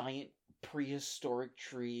 giant prehistoric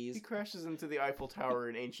trees. He crashes into the Eiffel Tower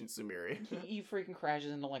in ancient Sumeria. He freaking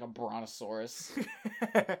crashes into, like, a brontosaurus.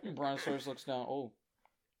 Brontosaurus looks down, oh,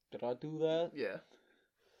 did I do that? Yeah.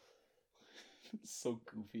 It's so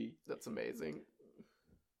goofy. That's amazing.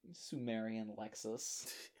 Sumerian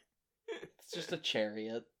Lexus. It's just a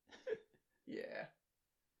chariot. Yeah.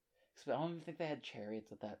 I don't even think they had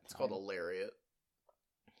chariots at that time. It's called a lariat.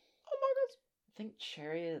 Oh my think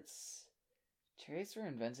chariots were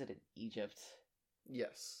invented in Egypt.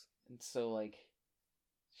 Yes. And so, like,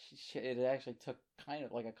 it actually took kind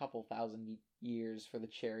of like a couple thousand years for the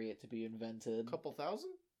chariot to be invented. Couple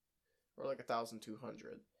thousand? Or like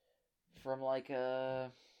 1,200? From like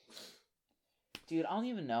Dude, I don't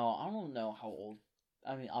even know. I don't know how old.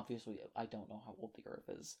 I mean, obviously, I don't know how old the Earth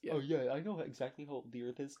is. Yeah. Oh yeah, I know exactly how old the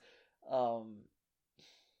Earth is.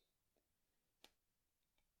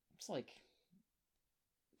 It's like.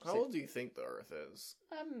 How old do you think the Earth is?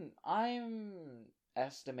 I'm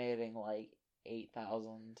estimating like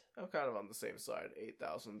 8,000. I'm kind of on the same side,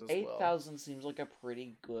 8,000 as 8,000 seems like a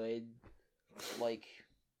pretty good, like,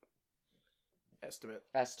 estimate.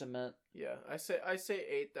 Yeah, I say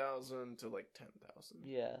 8,000 to like 10,000.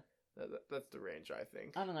 Yeah, that's the range I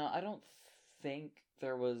think. I don't know. I don't think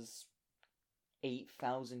there was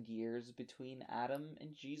 8,000 years between Adam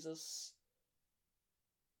and Jesus.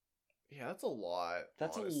 Yeah, that's a lot.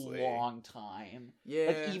 That's honestly. a long time. Yeah,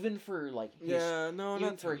 like even for like no,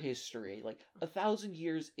 not for history, like 1,000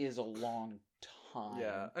 years is a long time.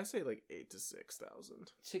 Yeah, I say like 8 to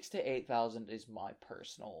 6,000. 6 to 8,000 is my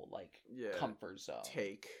personal comfort zone.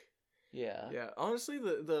 Take. Yeah. Yeah. Honestly,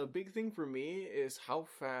 the big thing for me is how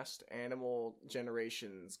fast animal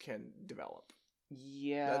generations can develop.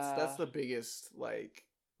 Yeah. That's the biggest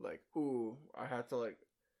ooh, I have to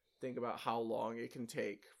think about how long it can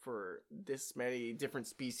take for this many different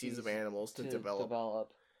species of animals to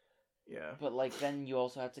develop. Yeah. But then you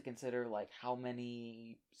also have to consider how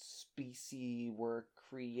many species were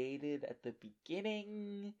created at the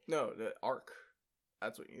beginning. No, the Ark.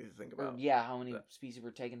 That's what you need to think about. How many species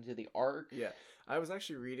were taken to the Ark. Yeah. I was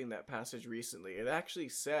actually reading that passage recently. It actually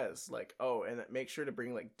says and make sure to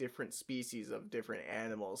bring different species of different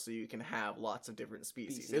animals so you can have lots of different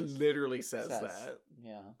species. It literally says that.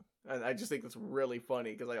 Yeah. And I just think that's really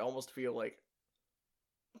funny because I almost feel like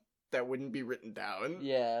that wouldn't be written down.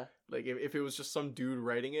 Yeah. If it was just some dude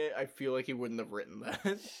writing it, I feel like he wouldn't have written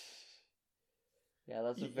that. Yeah,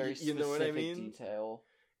 that's a very specific know what I mean? detail.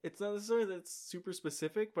 It's not necessarily that it's super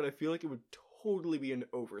specific, but I feel like it would totally be an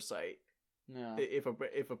oversight. Yeah.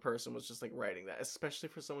 If a person was just writing that, especially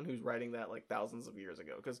for someone who's writing that thousands of years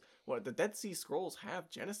ago, because the Dead Sea Scrolls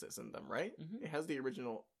have Genesis in them, right? Mm-hmm. It has the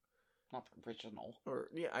original. Not the original. Or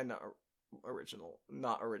I not original,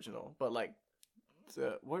 but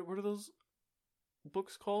what are those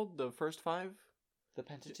books called? The first 5? The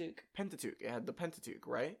Pentateuch. It had the Pentateuch,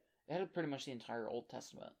 right? It had pretty much the entire Old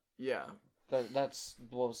Testament. Yeah. That's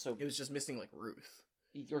what was so. It was just missing Ruth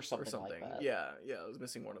or something like that. Yeah, it was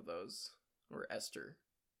missing one of those, or Esther,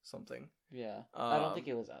 something. Yeah, I don't think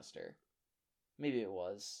it was Esther. Maybe it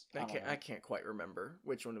was. I can't quite remember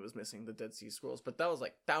which one it was missing. The Dead Sea Scrolls, but that was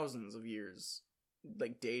thousands of years,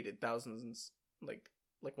 dated thousands,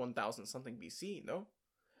 1,000 something BC. No.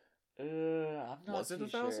 I'm not. Was it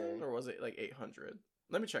 1,000 or was it 800?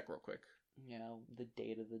 Let me check real quick. Yeah, the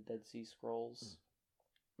date of the Dead Sea Scrolls.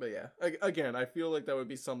 But yeah, again, I feel like that would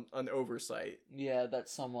be an oversight. Yeah,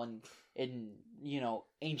 that's someone in,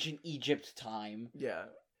 ancient Egypt time. Yeah,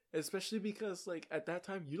 especially because, at that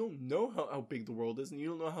time, you don't know how big the world is, and you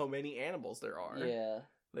don't know how many animals there are. Yeah.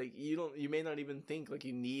 You may not even think,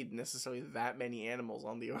 you need necessarily that many animals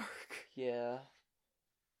on the Ark. Yeah.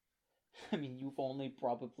 I mean, you've only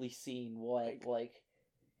probably seen, what,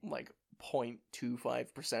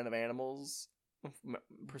 0.25% of animals...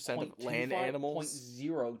 percent of land 0.25, animals.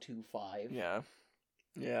 0.025.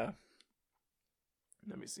 Yeah.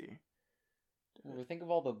 Let me see. Think of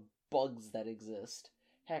all the bugs that exist.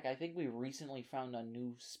 Heck, I think we recently found a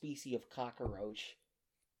new species of cockroach.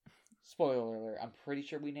 Spoiler alert, I'm pretty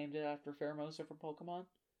sure we named it after Pheromosa from Pokemon.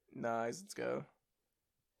 Nice, let's go.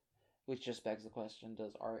 Which just begs the question,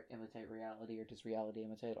 does art imitate reality or does reality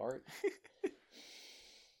imitate art?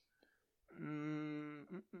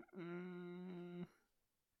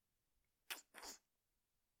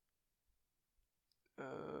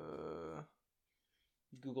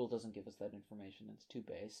 Google doesn't give us that information. It's too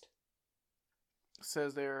based.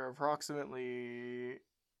 Says they're approximately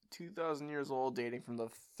 2,000 years old, dating from the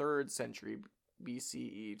 3rd century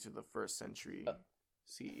BCE to the 1st century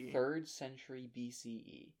CE. 3rd century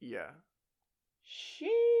BCE. Yeah. Sheesh.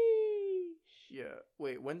 Yeah.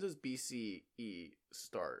 Wait, when does BCE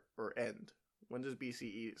start or end? When does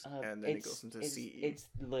BCE end? Then it goes into CE. It's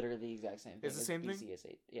literally the exact same thing. It's the same thing? BC is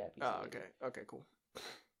 8. Yeah, BC oh, okay. Okay, cool.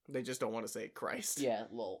 They just don't want to say Christ. Yeah,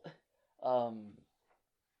 lol.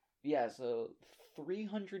 Yeah, so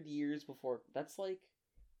 300 years before... That's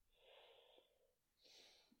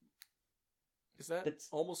That's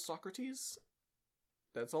almost Socrates?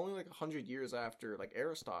 That's only 100 years after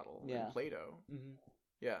Aristotle and Plato. Mm-hmm.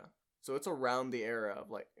 Yeah. So it's around the era of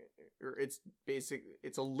like, or it's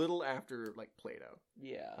a little after like Plato.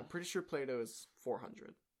 Yeah. I'm pretty sure Plato is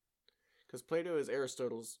 400. Because Plato is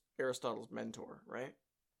Aristotle's mentor, right?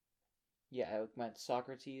 Yeah, it meant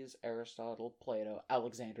Socrates, Aristotle, Plato,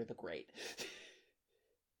 Alexander the Great.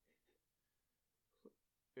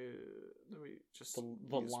 Let me just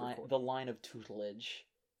the line of tutelage.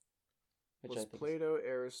 Which was Plato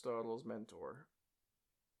Aristotle's mentor?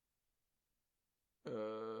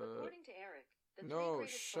 According to Eric, the no, three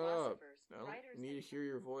greatest shut up. philosophers, I don't writers, need to and hear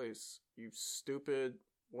your voice, you stupid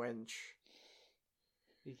wench.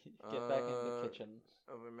 Get back in the kitchen.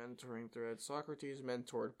 Of a mentoring thread, Socrates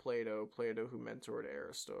mentored Plato, Plato who mentored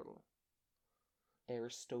Aristotle.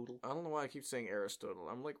 Aristotle? I don't know why I keep saying Aristotle.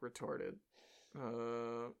 I'm like retarded.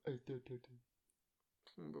 Then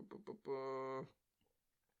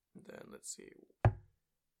let's see.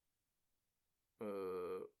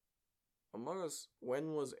 Among Us.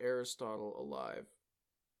 When was Aristotle alive?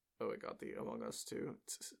 Oh, I got the Among Us too.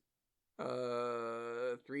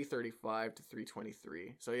 335 to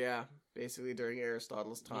 323. So yeah, basically during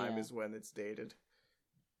Aristotle's time is when it's dated.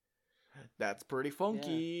 That's pretty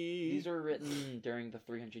funky. Yeah. These were written during the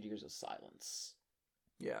 300 Years of Silence.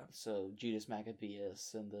 Yeah. So Judas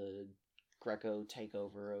Maccabeus and the Greco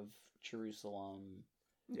takeover of Jerusalem.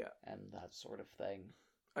 Yeah. And that sort of thing.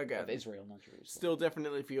 Again, of Israel, not Jerusalem. Still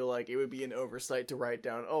definitely feel like it would be an oversight to write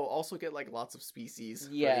down, also get like lots of species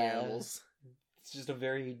for the animals. It's just a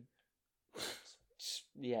very...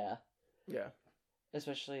 Yeah. Yeah.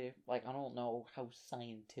 Especially, like, I don't know how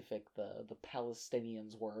scientific the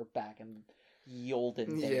Palestinians were back in the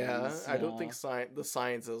olden days. Yeah, I don't think the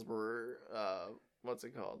sciences were, what's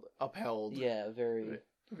it called? Upheld. Yeah, very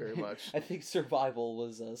much. I think survival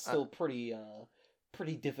was still pretty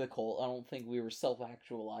difficult. I don't think we were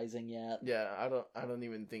self-actualizing yet. Yeah, I don't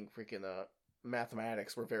even think freaking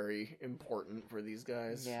mathematics were very important for these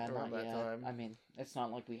guys around that time. I mean, it's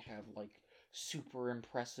not like we have like super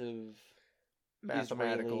impressive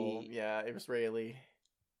mathematical Israeli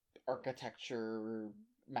architecture,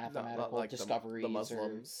 mathematical like discoveries. The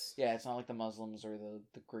Muslims. It's not like the Muslims or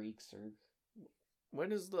the Greeks or.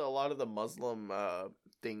 When is a lot of the Muslim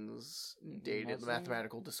things dated? The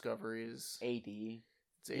mathematical discoveries. AD.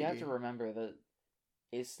 It's AD. You have to remember that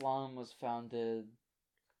Islam was founded.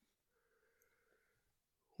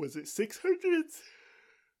 Was it 600s?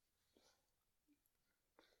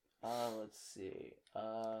 Let's see.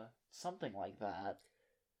 Something like that.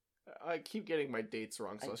 I keep getting my dates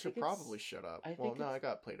wrong, so I should probably shut up. I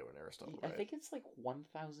got Plato and Aristotle right. I think it's like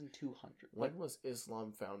 1,200. When was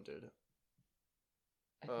Islam founded?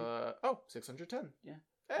 610. Yeah.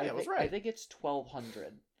 Hey, I was right. I think it's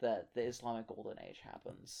 1200 that the Islamic Golden Age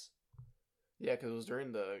happens. Yeah, because it was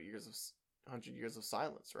during the 100 years of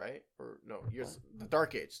silence, right? Or no, the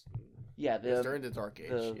Dark Age. Yeah, it was during the Dark Age.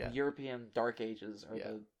 The European Dark Ages are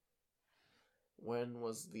the. When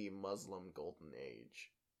was the Muslim Golden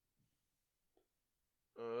Age?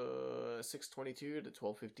 622 to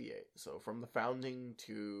 1258. So from the founding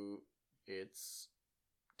to its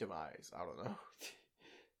demise, I don't know.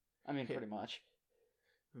 I mean, pretty much.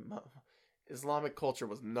 Islamic culture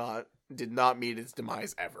did not meet its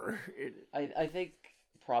demise ever. I think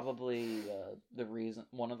probably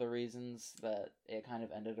one of the reasons that it kind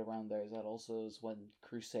of ended around there is that also is when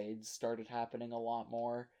crusades started happening a lot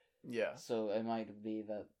more. Yeah. So it might be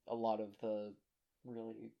that a lot of the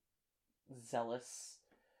really zealous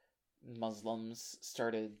Muslims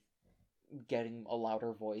started getting a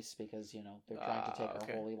louder voice because, they're trying to take our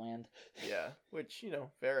holy land. Yeah, which,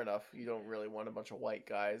 fair enough. You don't really want a bunch of white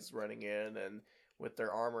guys running in and with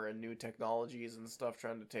their armor and new technologies and stuff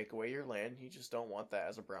trying to take away your land. You just don't want that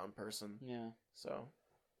as a brown person. Yeah. So...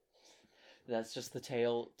 That's just the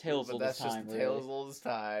tales oldest time. That's just the tales oldest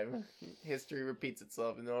time. History repeats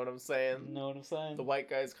itself. You know what I'm saying? Know what I'm saying? The white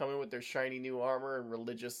guys come in with their shiny new armor and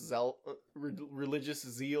religious zeal,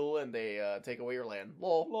 and they take away your land.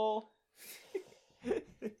 Lol.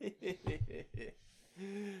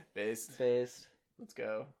 Based. Let's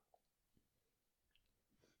go.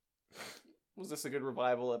 Was this a good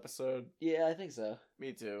revival episode? Yeah, I think so.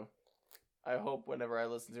 Me too. I hope whenever I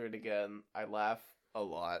listen to it again, I laugh a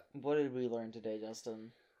lot. What did we learn today,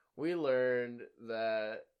 Justin? We learned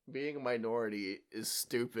that being a minority is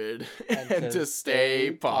stupid and to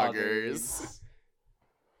stay poggers.